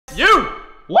You.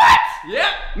 What? Yep.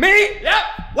 Me? Yep.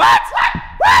 What?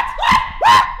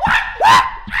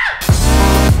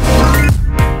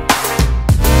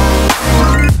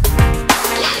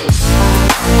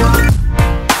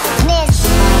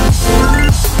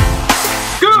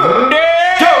 Good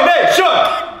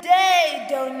day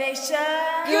donation.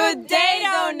 Good day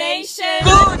donation.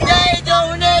 Good day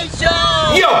donation.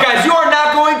 Yo guys, you are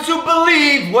not going to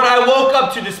believe what I woke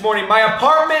up to this morning. My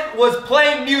apartment was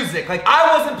playing music. Like,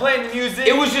 I wasn't playing the music.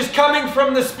 It was just coming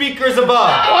from the speakers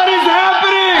above. What is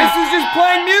happening? This is just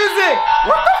playing music.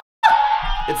 What the f?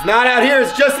 It's not out here,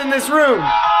 it's just in this room.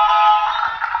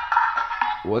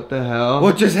 What the hell?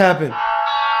 What just happened?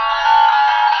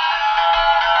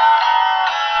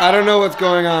 I don't know what's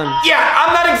going on. Yeah,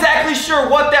 I'm not exactly sure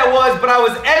what that was, but I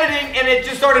was editing and it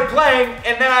just started playing,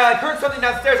 and then I heard something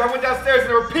downstairs. I went downstairs and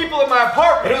there were people in my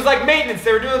apartment. It was like maintenance. They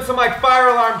were doing some like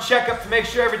fire alarm checkup to make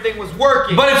sure everything was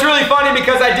working. But it's really funny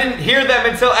because I didn't hear them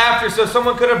until after, so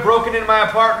someone could have broken into my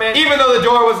apartment, even though the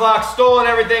door was locked, stolen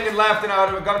everything, and left, and I would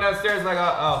have come downstairs and like,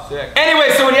 oh, sick.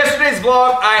 Anyway, so in yesterday's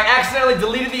vlog, I accidentally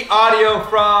deleted the audio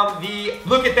from the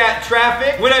look at that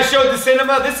traffic. When I showed the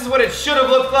cinema, this is what it should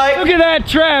have looked like. Look at that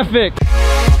traffic. Look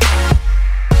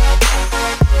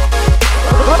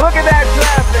at that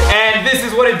traffic. And this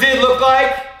is what it did look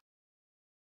like.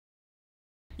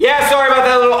 Yeah, sorry about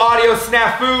that little audio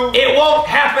snafu. It won't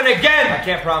happen again. I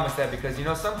can't promise that because, you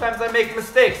know, sometimes I make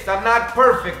mistakes. I'm not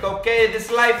perfect, okay?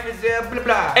 This life is blah,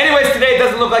 blah. Anyways, today it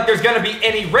doesn't look like there's gonna be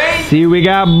any rain. See, we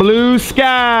got blue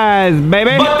skies,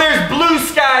 baby. But there's blue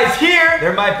skies here.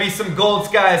 There might be some gold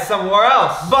skies somewhere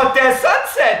else. But that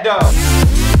sunset, though.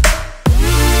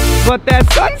 But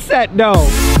that sunset, though.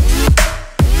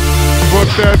 But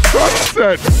that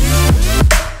sunset.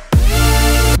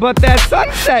 But that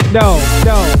sunset, though.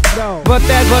 No. But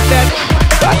that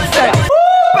sunset. Woo,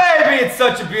 baby, it's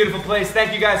such a beautiful place.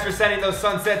 Thank you guys for sending those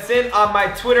sunsets in on my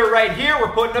Twitter right here.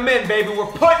 We're putting them in, baby. We're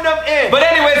putting them in. But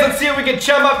anyways, let's see if we can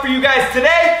chum up for you guys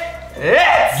today.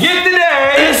 Let's get the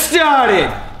day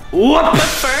started. What? But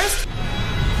first.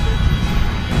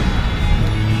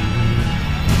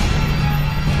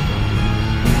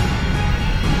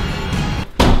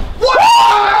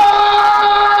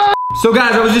 So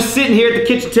guys, I was just sitting here at the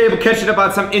kitchen table catching up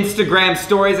on some Instagram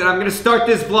stories, and I'm gonna start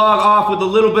this vlog off with a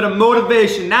little bit of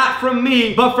motivation, not from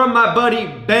me, but from my buddy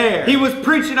Bear. He was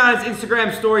preaching on his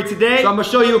Instagram story today, so I'm gonna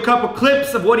show you a couple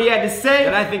clips of what he had to say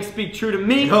that I think speak true to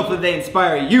me, and hopefully they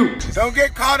inspire you. Don't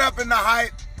get caught up in the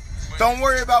hype. Don't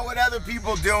worry about what other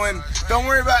people are doing. Don't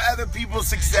worry about other people's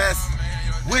success.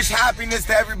 Wish happiness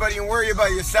to everybody and worry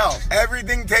about yourself.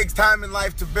 Everything takes time in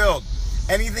life to build.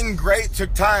 Anything great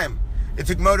took time. It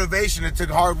took motivation, it took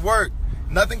hard work.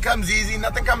 Nothing comes easy,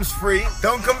 nothing comes free.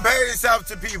 Don't compare yourself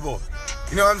to people.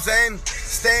 You know what I'm saying?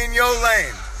 Stay in your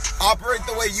lane. Operate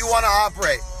the way you want to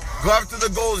operate. Go after the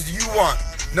goals you want,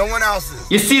 no one else's.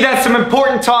 You see, that's some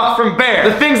important talk from Bear.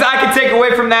 The things I can take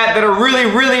away from that are really,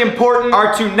 really important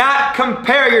are to not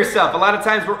compare yourself. A lot of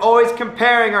times we're always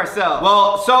comparing ourselves.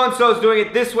 Well, so-and-so is doing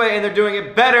it this way and they're doing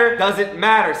it better. Doesn't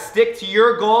matter. Stick to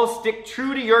your goals. Stick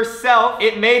true to yourself.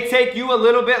 It may take you a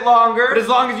little bit longer, but as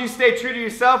long as you stay true to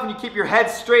yourself and you keep your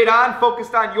head straight on,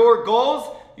 focused on your goals,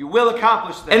 you will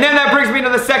accomplish them. And then that brings me to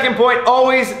the second point.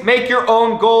 Always make your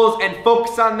own goals and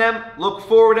focus on them. Look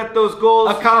forward at those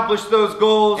goals, accomplish those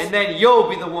goals, and then you'll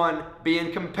be the one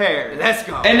being compared. Let's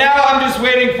go. And now I'm just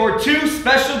waiting for two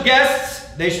special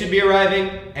guests. They should be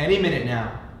arriving any minute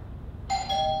now.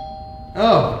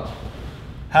 Oh,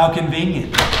 how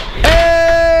convenient.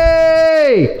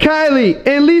 Hey, Kylie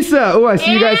and Lisa. Oh, I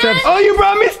see you guys have. Oh, you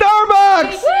brought me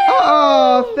Starbucks.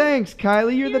 Oh, thanks,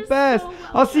 Kylie. You're the best.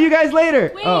 I'll see you guys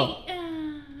later. Wait. Oh.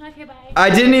 Okay, bye. I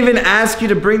didn't even ask you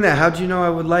to bring that. How'd you know I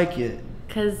would like it?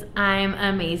 Because I'm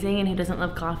amazing and who doesn't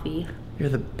love coffee? You're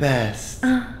the best.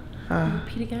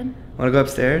 Repeat again. Wanna go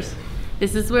upstairs?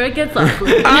 This is where it gets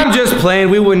awkward. I'm just playing.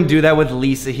 We wouldn't do that with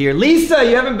Lisa here. Lisa,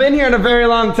 you haven't been here in a very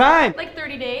long time. Like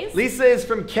 30 days? Lisa is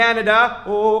from Canada.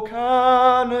 Oh,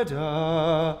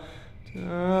 Canada.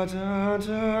 Da, da,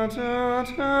 da, da,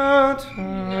 da,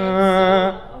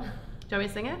 da. Do you want me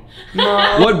to sing it?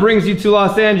 No. What brings you to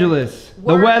Los Angeles?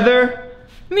 Work. The weather?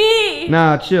 Me!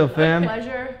 Nah, chill, fam.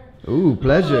 Pleasure. Ooh,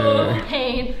 pleasure. Oh,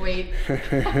 pain. Wait.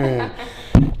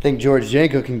 Think George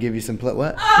Janko can give you some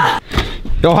what?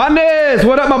 Johannes,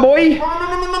 what up, my boy?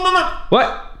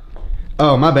 What?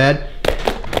 Oh, my bad.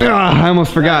 I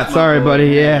almost forgot. Sorry, buddy.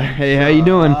 Yeah. Hey, how you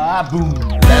doing? That's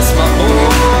my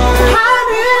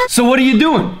boy. So what are you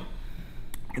doing?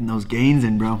 Getting those gains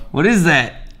in, bro. What is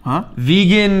that? Huh?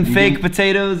 Vegan, fake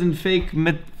potatoes and fake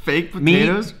Fake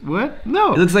potatoes? What?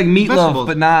 No. It looks like meatloaf, vegetables.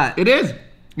 but not. It is.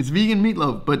 It's vegan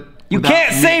meatloaf, but You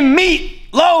can't say meat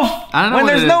loaf I don't know when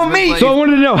what there's it no is, meat. like- So I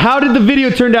wanted to know, how did the video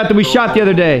turn out that we shot the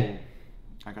other day?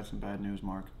 I got some bad news,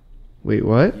 Mark. Wait,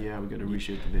 what? Yeah, we gotta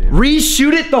reshoot the video.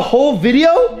 Reshoot it the whole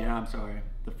video? Yeah, I'm sorry.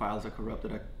 The files are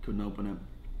corrupted. I couldn't open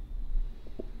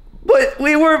it. But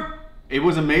we were... It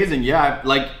was amazing. Yeah,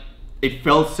 like it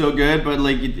felt so good, but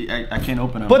like I can't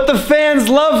open them. But the fans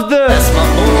loved the...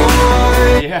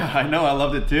 yeah, I know. I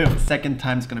loved it too. Second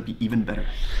time's gonna be even better.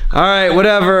 All right,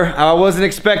 whatever. I wasn't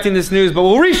expecting this news, but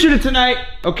we'll reshoot it tonight,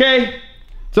 okay?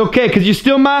 It's okay, because you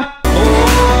still my...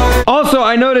 Also,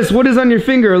 I noticed, what is on your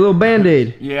finger? A little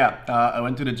Band-Aid. Yeah, I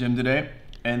went to the gym today,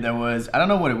 and there was, I don't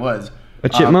know what it was. A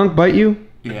chipmunk bite you?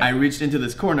 Yeah. I reached into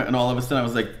this corner, and all of a sudden I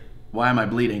was like, why am I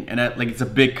bleeding? And like it's a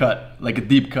big cut, like a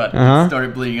deep cut. It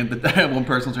started bleeding, and one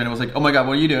personal trainer was like, oh my god,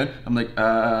 what are you doing? I'm like,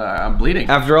 I'm bleeding.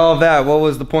 After all of that, what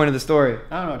was the point of the story?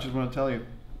 I don't know, I just want to tell you.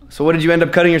 So what did you end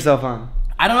up cutting yourself on?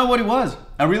 I don't know what it was.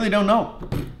 I really don't know.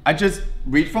 I just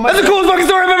reached for my... That's the coolest fucking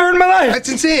story I've ever heard in my life. That's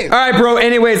insane. All right, bro.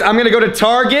 Anyways, I'm gonna go to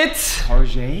Target.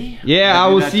 Target? Yeah, I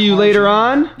will see you later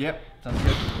on. Yep, sounds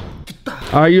good.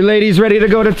 Are you ladies ready to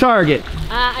go to Target?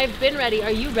 I've been ready. Are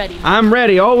you ready? I'm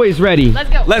ready, always ready. Let's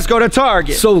go. Let's go to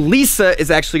Target. So Lisa is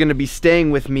actually gonna be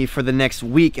staying with me for the next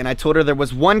week, and I told her there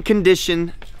was one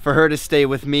condition for her to stay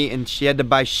with me, and she had to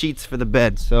buy sheets for the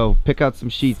bed. So pick out some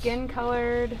sheets. Skin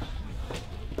colored.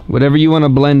 Whatever you want to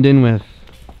blend in with.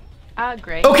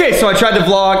 Great. Okay, so I tried to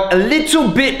vlog a little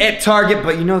bit at Target,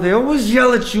 but you know, they always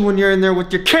yell at you when you're in there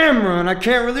with your camera, and I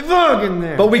can't really vlog in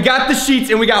there. But we got the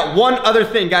sheets, and we got one other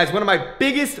thing, guys. One of my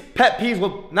biggest pet peeves,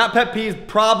 well, not pet peeves,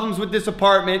 problems with this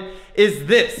apartment is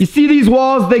this. You see these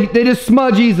walls? They just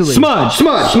smudge easily. Smudge,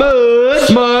 smudge, smudge,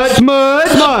 smudge, smudge,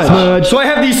 smudge. So I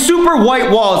have these super white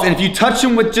walls, and if you touch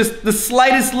them with just the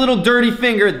slightest little dirty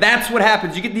finger, that's what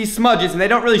happens. You get these smudges, and they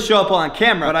don't really show up on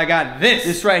camera. But I got this.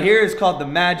 This right here is called the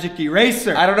Magic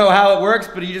Eraser. I don't know how it works,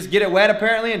 but you just get it wet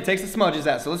apparently, and it takes the smudges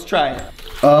out. So let's try it.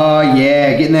 Oh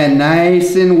yeah, getting that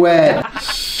nice and wet.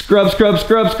 Scrub, scrub,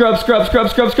 scrub, scrub, scrub, scrub,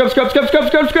 scrub, scrub, scrub, scrub, scrub,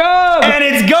 scrub, scrub. And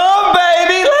it's gone,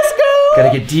 baby. Let's go.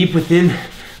 Gotta get deep within.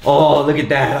 Oh, look at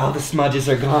that. All the smudges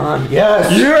are gone. Yes.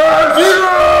 Yes.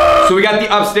 Yes. So we got the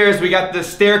upstairs, we got the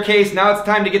staircase. Now it's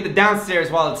time to get the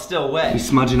downstairs while it's still wet. We're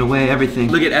smudging away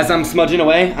everything. Look at, as I'm smudging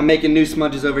away, I'm making new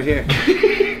smudges over here.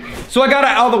 So I got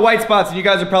out all the white spots, and you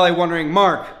guys are probably wondering,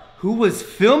 Mark, who was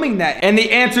filming that? And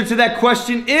the answer to that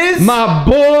question is... my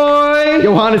boy!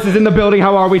 Johannes is in the building.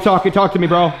 How are we talking? Talk to me,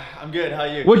 bro. I'm good, how are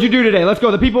you? What'd you do today? Let's go,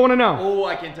 the people want to know. Oh,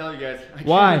 I can't tell you guys. I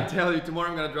Why? can't tell you. Tomorrow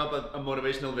I'm gonna drop a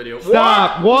motivational video.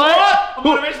 Stop. What? A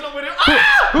motivational video?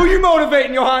 Ah! Who you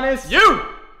motivating, Johannes? You!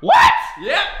 What?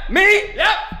 Yep. Me?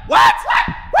 Yep. What?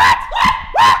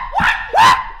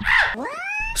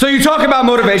 So you talk about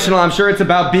motivational, I'm sure it's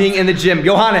about being in the gym.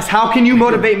 Johannes, how can you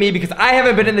motivate me? Because I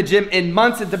haven't been in the gym in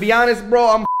months, and to be honest, bro,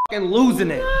 I'm fucking losing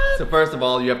it. So first of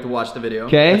all, you have to watch the video.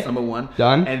 Okay. That's number one.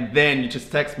 Done. And then you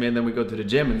just text me, and then we go to the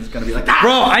gym, and it's gonna be like that.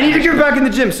 Bro, I need to get back in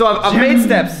the gym. So I've made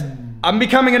steps. I'm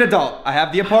becoming an adult. I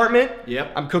have the apartment.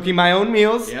 Yep. I'm cooking my own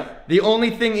meals. Yep. The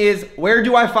only thing is, where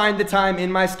do I find the time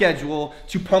in my schedule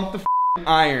to pump the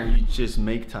iron? You just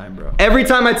make time, bro. Every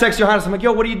time I text Johannes, I'm like,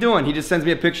 yo, what are you doing? He just sends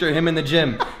me a picture of him in the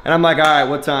gym. And I'm like, all right,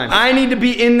 what time? I need to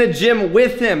be in the gym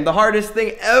with him. The hardest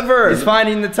thing ever is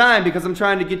finding the time, because I'm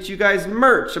trying to get you guys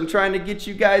merch. I'm trying to get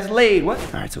you guys laid. What?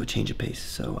 All right, so a change of pace.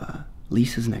 So,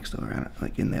 Lisa's next door,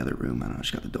 like in the other room. I don't know,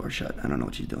 she got the door shut. I don't know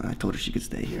what she's doing. I told her she could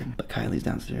stay here. But Kylie's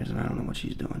downstairs, and I don't know what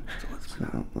she's doing.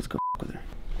 So let's go with her.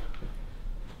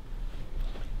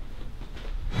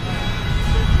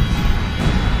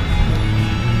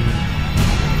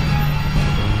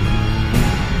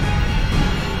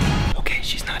 Okay,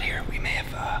 she's not here. We may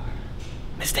have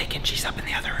mistaken. She's up in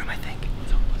the other room, I think.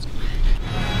 So let's go.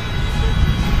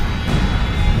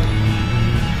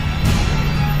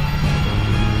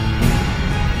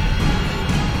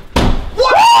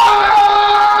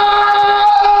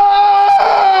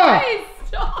 Hey,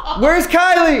 stop. Where's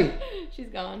Kylie? She's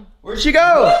gone. Where'd she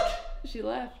go? She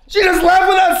left. She just left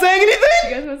without saying You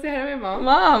anything? guys want to say hi to my mom?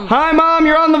 Mom. Hi, Mom,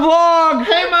 you're on the vlog.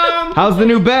 Hey, Mom. How's the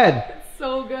new bed?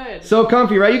 So good. So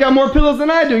comfy, right? You got more pillows than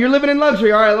I do. You're living in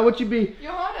luxury. All right, let what you be.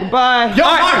 Johannes. Bye. Yo,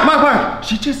 Mark.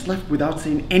 She just left without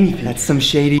saying anything. That's some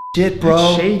shady shit, bro.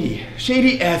 That's shady.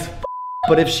 Shady as f.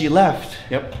 But if she left,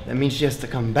 Yep. that means she has to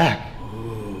come back.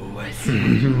 Ooh, I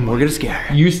see. We're gonna scare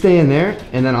her. You stay in there,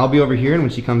 and then I'll be over here, and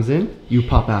when she comes in, you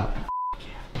pop out.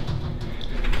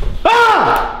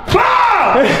 Ah!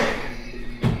 Ah!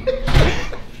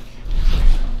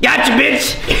 Gotcha,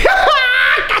 bitch.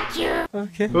 Got you. Well,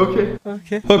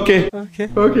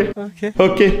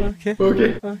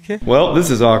 this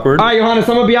is awkward. All right, Johannes,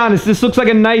 I'm gonna be honest. This looks like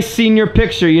a nice senior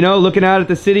picture, you know, looking out at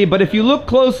the city. But if you look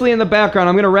closely in the background,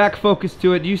 I'm gonna rack focus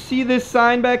to it. Do you see this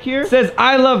sign back here? It says,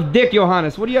 "I love Dick,"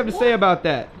 Johannes. What do you have to say about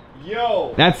that?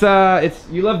 Yo. That's, it's,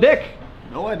 you love Dick.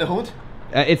 No, I don't.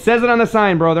 It says it on the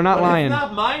sign, bro. They're not lying. It's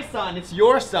not my sign, it's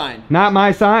your sign. Not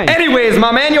my sign. Anyways,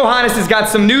 my man Johannes has got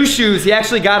some new shoes. He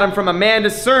actually got them from Amanda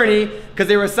Cerny because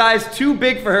they were a size too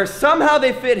big for her. Somehow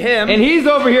they fit him. And he's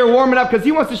over here warming up because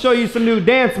he wants to show you some new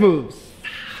dance moves.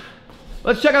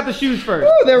 Let's check out the shoes first.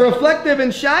 Ooh, they're reflective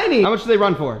and shiny. How much do they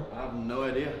run for? I have no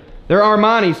idea. They're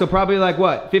Armani, so probably like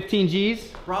what, 15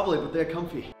 G's? Probably, but they're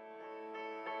comfy.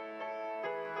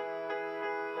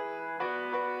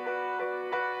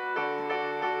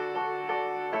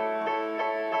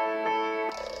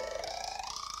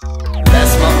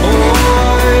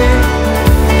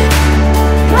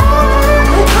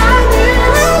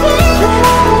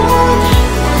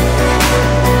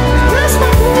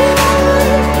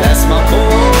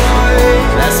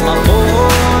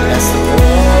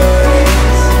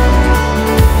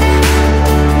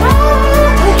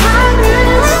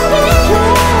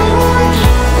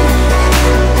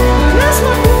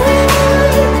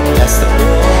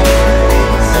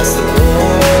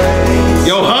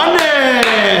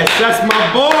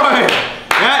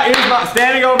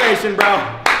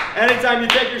 Anytime you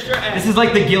take your shirt off. This is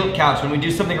like the guilt couch. When we do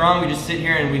something wrong, we just sit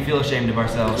here and we feel ashamed of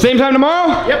ourselves. Same time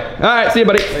tomorrow? Yep. All right, see you,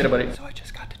 buddy. Later, buddy. So I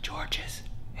just got to George's,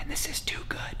 and this is too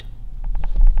good.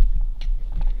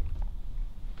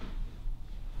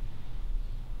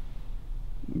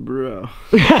 Bro.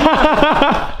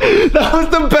 That was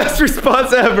the best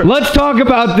response ever. Let's talk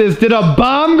about this. Did a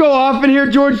bomb go off in here,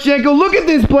 George Janko? Look at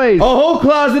this place. A whole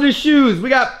closet of shoes. We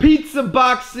got pizza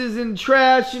boxes and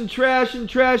trash and trash and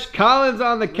trash. Colin's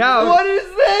on the couch. What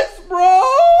is this, bro?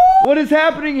 What is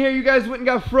happening here? You guys went and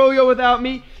got froyo without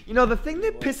me. You know, the thing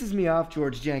that pisses me off,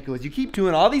 George Janko, is you keep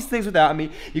doing all these things without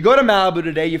me. You go to Malibu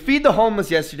today, you feed the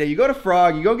homeless yesterday, you go to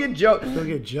Frog, you go get Joe. Go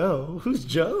get Joe? Who's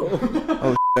Joe?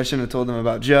 Oh, I shouldn't have told them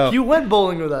about Joe. You went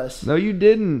bowling with us. No, you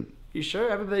didn't. You sure?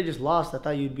 Everybody just lost. I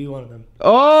thought you'd be one of them.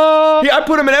 Oh! Yeah, I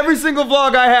put him in every single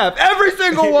vlog I have. Every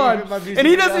single one! And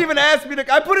he doesn't even ask me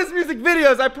to... I put his music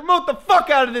videos. I promote the fuck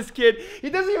out of this kid. He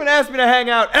doesn't even ask me to hang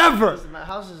out, ever. Listen, my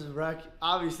house is a wreck.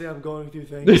 Obviously, I'm going through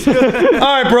things.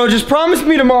 Alright, bro. Just promise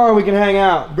me tomorrow we can hang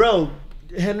out. Bro,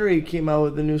 Henry came out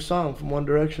with a new song from One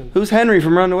Direction. Who's Henry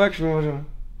from Run Direction?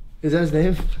 Is that his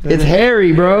name? It's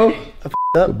Harry, bro.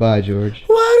 Up. Goodbye, George.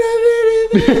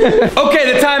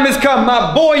 Okay, the time has come.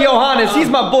 My boy Johannes, he's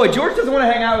my boy. George doesn't want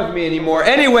to hang out with me anymore.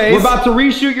 Anyways, we're about to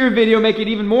reshoot your video, make it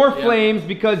even more flames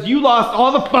because you lost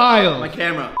all the files. My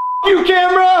camera. You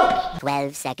camera!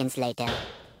 12 seconds later.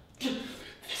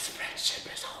 This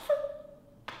friendship is over.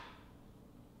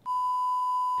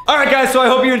 Alright guys, so I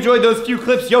hope you enjoyed those few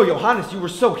clips. Yo, Johannes, you were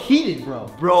so heated, bro.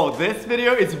 Bro, this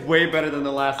video is way better than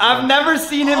the last I've one. never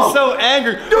seen him so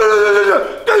angry.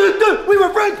 We were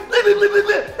friends.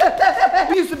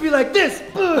 We used to be like this.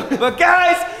 But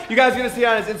guys, you guys are gonna see it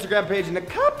on his Instagram page in a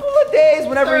couple of days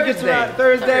whenever he gets around.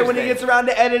 Thursday, when he gets around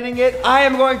to editing it. I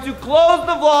am going to close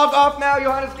the vlog off now.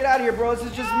 Johannes, get out of here, bro. This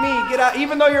is just me. Get out,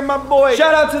 even though you're my boy.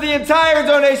 Shout out to the entire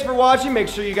donation for watching. Make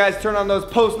sure you guys turn on those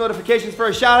post notifications for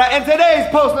a shout out. And today's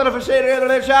post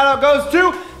notification shout out goes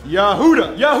to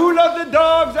Yahuda. Yahuda the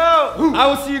dogs out. I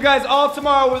will see you guys all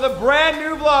tomorrow with a brand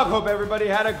new vlog. Hope everybody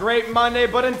had a great Monday.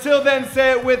 But until then,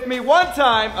 say it with me one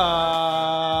time.